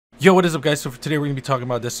Yo, what is up, guys? So for today we're going to be talking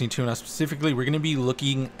about Destiny 2. Now specifically, we're going to be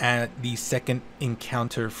looking at the second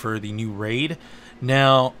encounter for the new raid.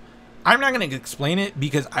 Now, I'm not going to explain it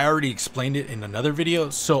because I already explained it in another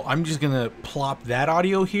video. So I'm just going to plop that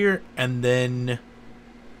audio here and then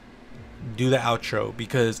do the outro,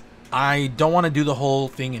 because I don't want to do the whole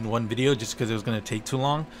thing in one video just because it was going to take too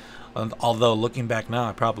long. Although looking back now,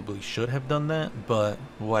 I probably should have done that, but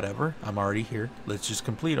whatever. I'm already here. Let's just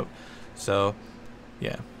complete them. So,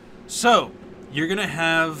 yeah. So, you're going to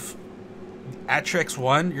have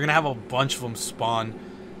Atraks-1. You're going to have a bunch of them spawn.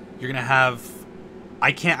 You're going to have...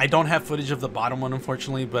 I don't have footage of the bottom one,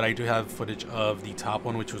 unfortunately, but I do have footage of the top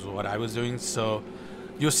one, which was what I was doing. So,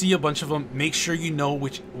 you'll see a bunch of them. Make sure you know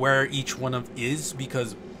where each one of is,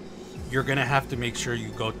 because you're going to have to make sure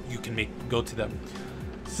you can go to them.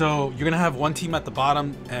 So, you're going to have one team at the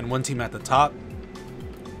bottom and one team at the top.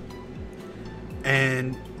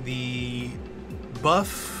 And the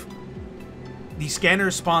buff... The scanner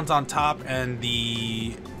spawns on top and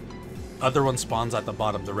the other one spawns at the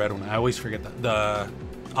bottom, the red one. I always forget that. The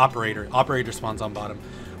operator spawns on bottom.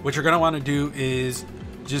 What you're going to want to do is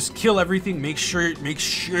just kill everything. Make sure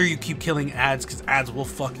you keep killing ads, because ads will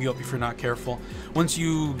fuck you up if you're not careful. Once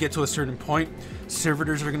you get to a certain point,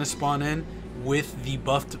 servitors are going to spawn in with the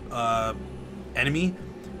buffed enemy.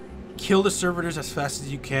 Kill the servitors as fast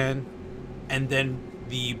as you can, and then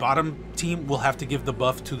the bottom team will have to give the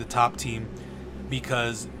buff to the top team,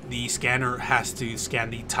 because the scanner has to scan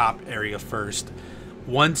the top area first.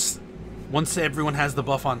 Once everyone has the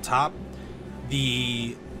buff on top,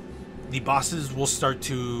 the bosses will start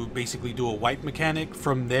to basically do a wipe mechanic.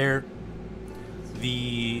 From there,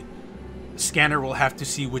 the scanner will have to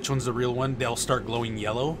see which one's the real one. They'll start glowing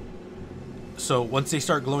yellow. So once they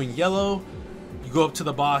start glowing yellow, you go up to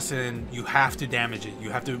the boss and you have to damage it. You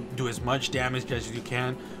have to do as much damage as you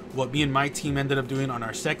can. What me and my team ended up doing on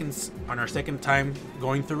our second time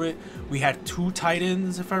going through it, we had 2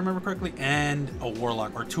 titans, if I remember correctly, and a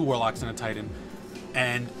warlock, or 2 warlocks and a titan.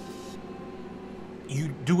 And you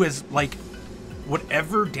do as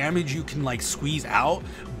whatever damage you can squeeze out,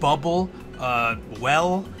 bubble,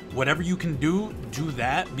 well, whatever you can do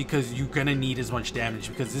that, because you're gonna need as much damage,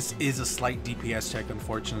 because this is a slight DPS check,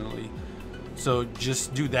 unfortunately. So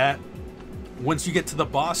just do that. Once you get to the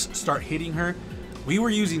boss, start hitting her. We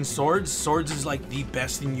were using swords. Swords is like the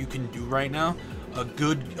best thing you can do right now. A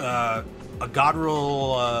good, a god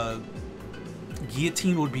roll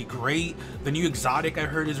guillotine would be great. The new exotic I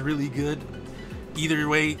heard is really good. Either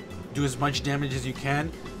way, do as much damage as you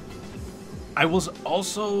can. I was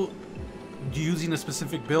also using a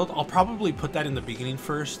specific build. I'll probably put that in the beginning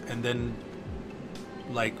first, and then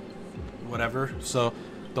whatever. So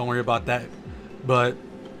don't worry about that. But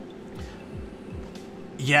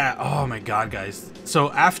yeah, oh my god, guys.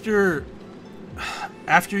 So after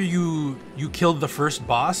you killed the first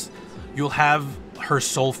boss, you'll have her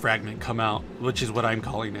soul fragment come out, which is what I'm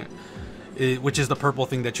calling it, which is the purple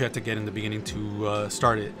thing that you have to get in the beginning to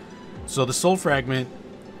start it. So the soul fragment,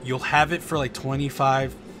 you'll have it for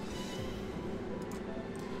 25.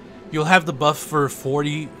 You'll have the buff for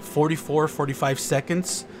 45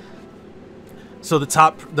 seconds. So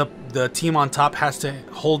the team on top has to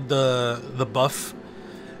hold the buff.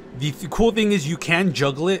 The cool thing is you can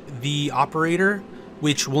juggle it. The operator,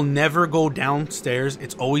 which will never go downstairs,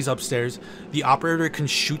 it's always upstairs. The operator can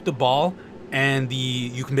shoot the ball, and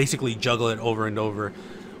you can basically juggle it over and over.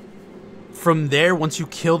 From there, once you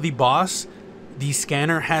kill the boss, the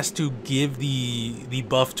scanner has to give the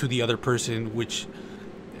buff to the other person, which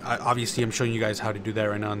obviously I'm showing you guys how to do that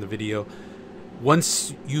right now in the video.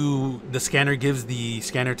 Once the scanner gives the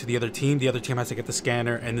scanner to the other team has to get the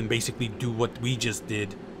scanner and then basically do what we just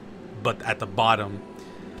did, but at the bottom.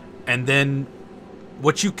 And then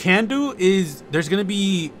what you can do is there's going to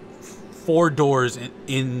be 4 doors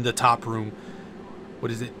in the top room.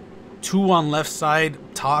 What is it? 2 on left side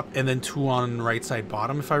top, and then 2 on right side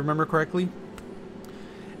bottom, if I remember correctly.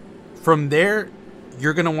 From there,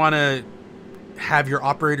 you're going to want to have your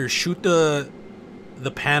operator shoot the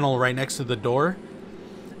panel right next to the door,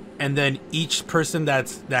 and then each person that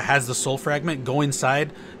has the soul fragment go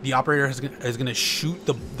inside. The operator is going to shoot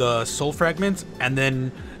the soul fragments and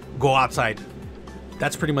then go outside.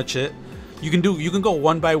 That's pretty much it. You can go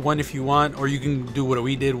 1 by 1 if you want, or you can do what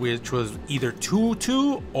we did, which was either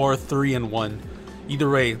 2-2 or 3-1. Either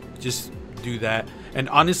way, just do that. And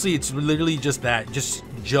honestly, it's literally just that. Just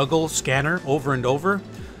juggle scanner over and over.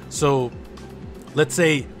 So let's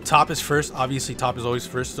say top is first. Obviously, top is always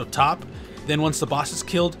first. So top. Then once the boss is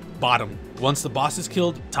killed, bottom. Once the boss is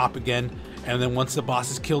killed, top again. And then once the boss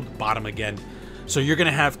is killed, bottom again. So you're going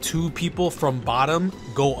to have 2 people from bottom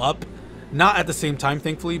go up Not at the same time,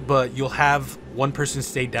 thankfully, but you'll have one person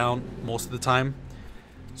stay down most of the time.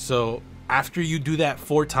 So after you do that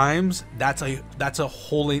 4 times, that's a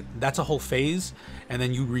whole phase, and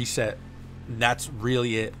then you reset. That's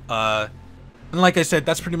really it. And like I said,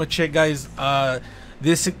 that's pretty much it, guys.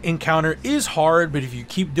 This encounter is hard, but if you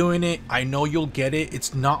keep doing it, I know you'll get it.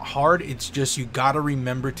 It's not hard. It's just you gotta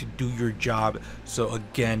remember to do your job. So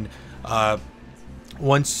again,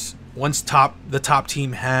 once the top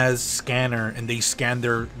team has scanner and they scanned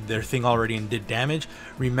their thing already and did damage,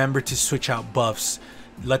 remember to switch out buffs.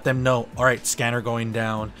 Let them know, all right, scanner going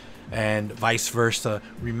down, and vice versa.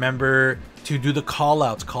 Remember to do the call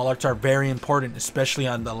outs. Call outs are very important, especially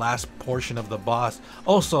on the last portion of the boss.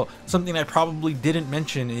 Also, something I probably didn't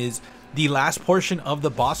mention is the last portion of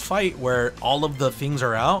the boss fight where all of the things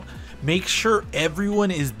are out. Make sure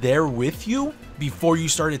everyone is there with you before you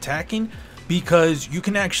start attacking, because you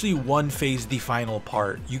can actually one phase the final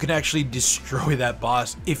part. You can actually destroy that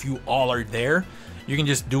boss if you all are there. You can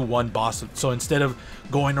just do one boss. So instead of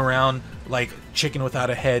going around like chicken without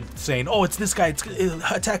a head saying, oh, it's this guy,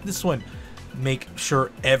 attack this one, make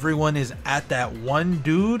sure everyone is at that one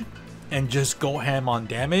dude and just go ham on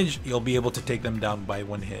damage. You'll be able to take them down by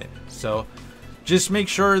 1 hit. So just make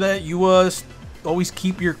sure that you always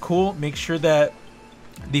keep your cool. Make sure that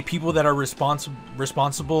the people that are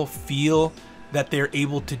responsible feel that they're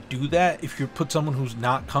able to do that. If you put someone who's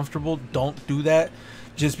not comfortable, don't do that,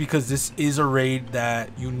 just because this is a raid that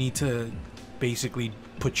you need to basically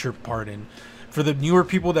put your part in. For the newer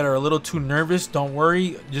people that are a little too nervous, don't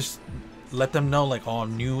worry, just let them know like, oh,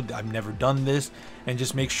 I'm new, I've never done this, and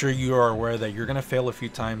just make sure you are aware that you're gonna fail a few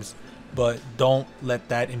times, but don't let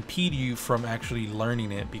that impede you from actually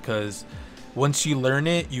learning it, because once you learn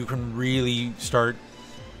it, you can really start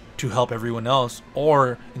to help everyone else.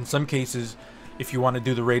 Or in some cases, if you want to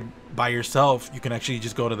do the raid by yourself, you can actually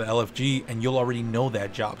just go to the LFG and you'll already know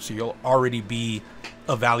that job, so you'll already be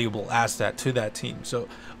a valuable asset to that team. So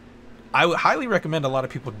I would highly recommend a lot of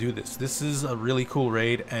people do this. This is a really cool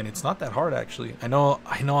raid, and it's not that hard actually. I know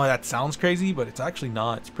that sounds crazy, but it's actually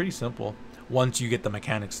not. It's pretty simple once you get the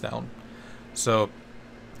mechanics down. So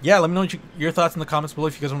yeah, let me know your thoughts in the comments below.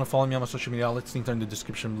 If you guys want to follow me on my social media outlets, links are in the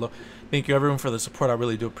description below. Thank you everyone for the support. I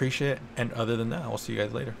really do appreciate it. And other than that, I'll see you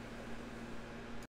guys later.